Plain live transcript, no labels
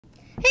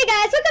Hey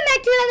guys, welcome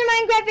back to another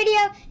Minecraft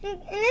video.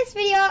 In this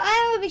video,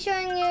 I will be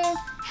showing you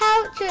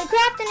how to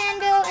craft an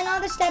anvil and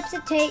all the steps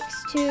it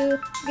takes to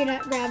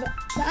grab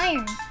the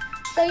iron.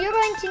 So you're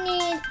going to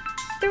need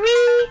 3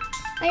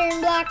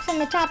 iron blocks on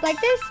the top like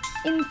this,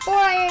 and 4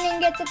 iron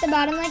ingots at the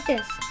bottom like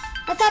this.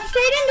 Let's hop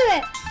straight into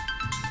it.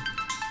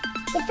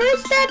 The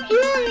first step,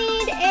 you will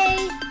need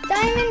a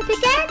diamond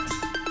pickaxe,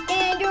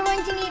 and you're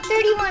going to need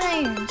 31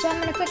 iron. So I'm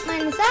going to quick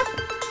mine this up.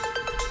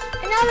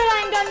 And now that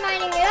I'm done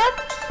mining it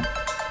up,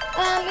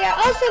 we are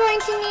also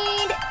going to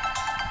need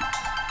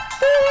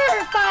 4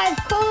 or 5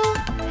 coal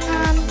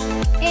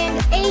and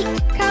 8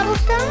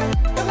 cobblestone.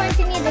 We're going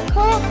to need the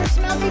coal for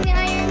smelting the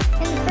iron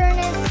and the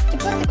furnace to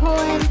put the coal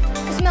in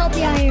to smelt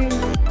the iron.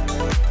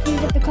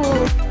 Use up the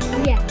coal.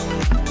 Yeah.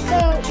 So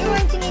you're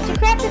going to need to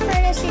craft the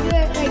furnace. You do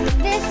it like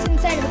this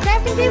inside of a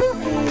crafting table,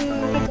 and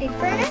you get a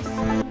furnace.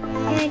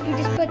 And you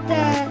just put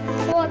the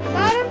coal at the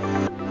bottom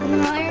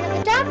and the iron at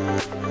the top,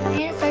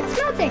 and it starts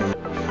smelting.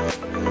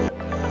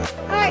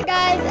 Alright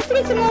guys, let's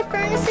get some more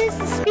furnaces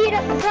to speed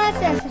up the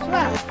process as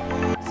well.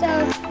 So,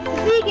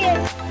 if we get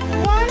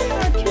 1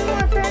 or 2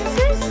 more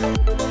furnaces,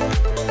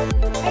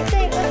 I'd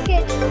say let's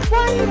get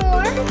 1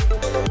 more.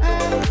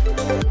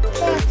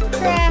 So let's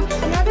craft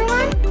another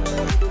one.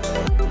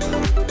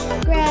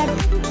 Grab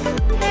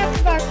half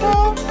of our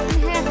coal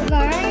and half of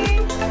our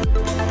iron.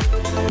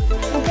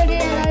 And put it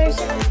in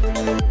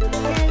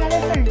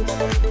another furnace.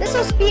 This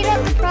will speed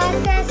up the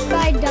process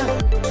by double.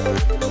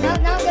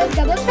 Now it goes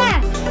double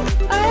fast.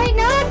 Alright,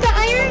 now that the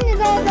iron is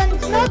all done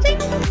smelting,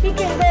 we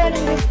can go ahead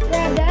and just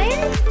grab the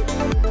iron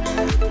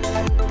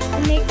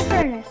and make the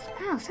furnace.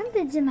 Ow,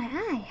 something's in my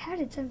eye. How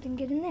did something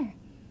get in there?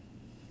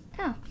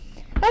 Oh,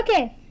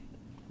 okay.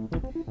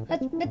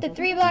 Let's put the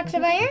 3 blocks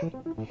of iron,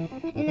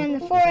 and then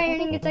the 4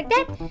 iron ingots like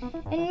that,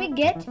 and we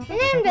get an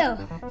anvil.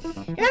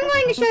 And I'm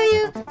going to show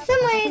you some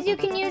ways you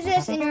can use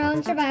this in your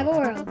own survival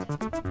world.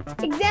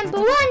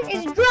 Example 1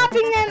 is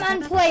dropping them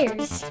on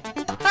players.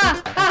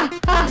 Ha, ha,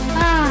 ha,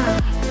 ha.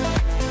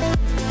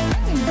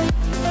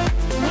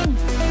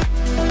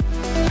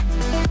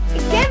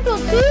 Example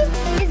 2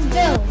 is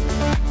build.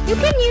 You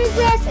can use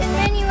this in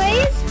many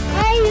ways.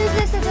 I use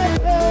this as a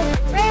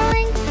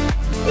railing.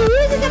 It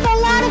uses up a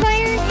lot of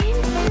iron, and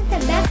isn't the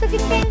best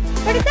looking thing,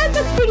 but it does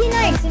look pretty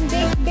nice in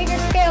bigger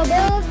scale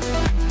builds.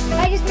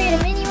 I just made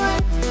a mini one,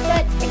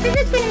 but if you're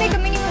just going to make a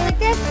mini one like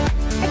this,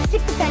 I'd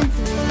stick to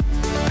fences.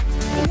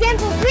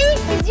 Example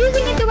 3 is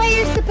using it the way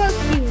you're supposed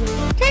to use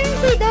it.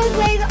 Technically, those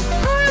ways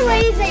are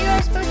ways that you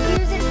are supposed to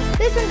use it.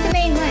 This one's the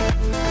main way.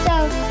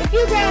 So, if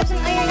you grab some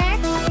iron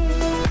axe and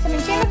some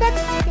enchantment books,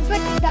 you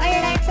put the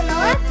iron axe on the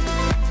left,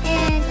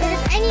 and or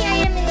just any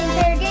item in the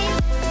entire game.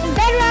 In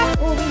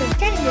Bedrock, or Windows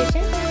 10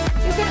 edition,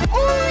 you can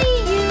only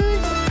use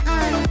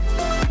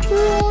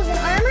tools and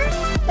armor,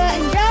 but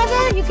in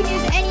Java, you can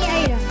use any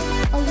item.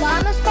 A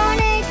llama spawn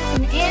egg,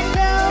 an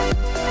anvil,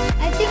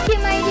 I think you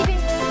might even,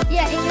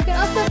 yeah, and you can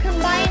also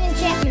combine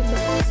enchantment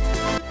books.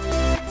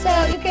 So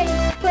you can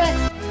put,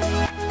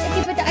 if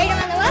you put the item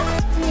on the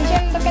left and the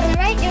enchantment book on the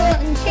right, it will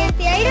enchant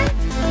the item.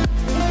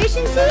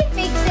 Efficiency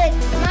makes it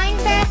mine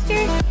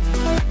faster.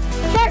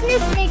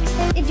 Sharpness makes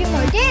it do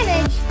more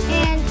damage,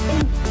 and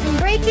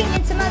breaking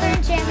and some other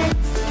enchantments.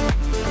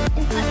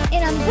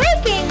 And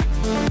unbreaking,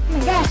 oh my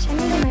gosh, I'm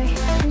losing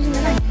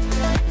my mind.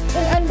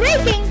 But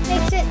unbreaking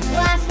makes it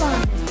last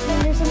longer.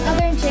 And there's some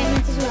other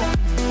enchantments as well.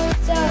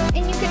 So,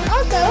 and you can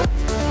also,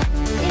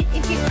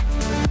 if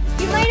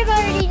you might have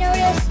already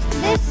noticed,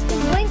 this is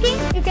blinking.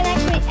 You can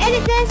actually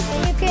edit this,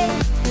 and you can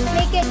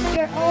make it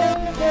your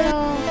own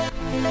little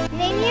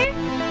name here.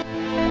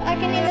 I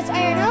can name this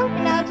Iron Hoe,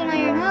 and now it's an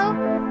Iron Hoe.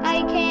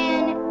 I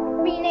can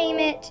rename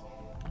it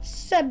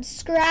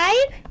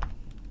Subscribe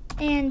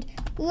and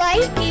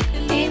Like,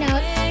 and now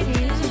it's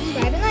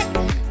Subscribe and Like.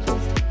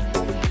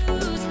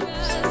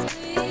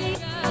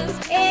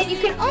 And you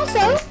can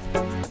also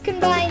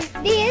combine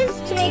these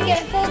to make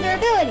it full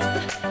durability.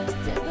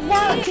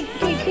 Wow, could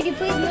you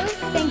please move?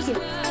 Thank you.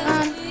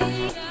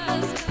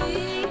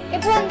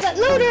 If one's at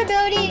low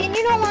durability and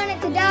you don't want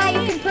it to die,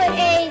 you can put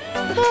a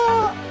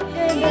full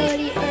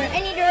durability or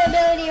any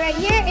durability right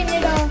here, and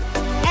it'll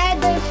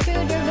add those 2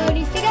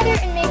 durabilities together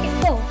and make it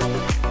full.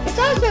 This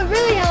also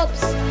really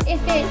helps if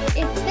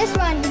this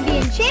one would be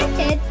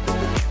enchanted.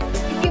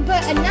 If you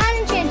put a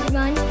non-enchanted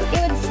one, it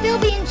would still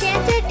be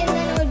enchanted, and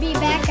then it would be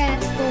back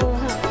at full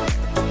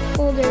health,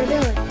 full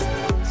durability.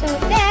 So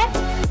that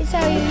is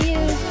how you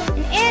use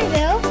an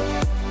anvil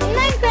in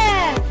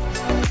Minecraft.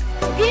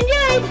 If you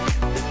enjoyed,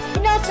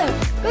 and also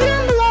go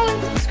down below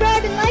and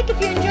subscribe and like if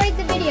you enjoyed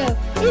the video.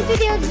 These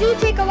videos do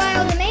take a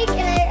while to make,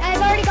 and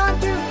I've already gone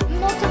through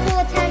multiple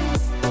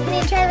attempts in the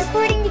entire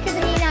recording because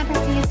of me not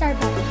pressing the start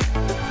button.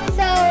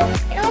 So,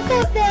 and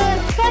also the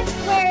cut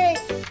where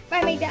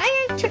I made the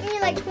iron took me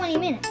like 20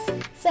 minutes.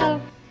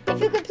 So,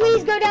 if you could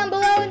please go down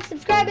below and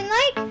subscribe and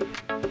like,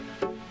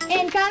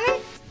 and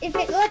comment if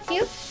it lets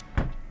you,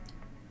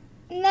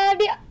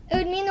 and it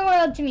would mean the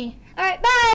world to me.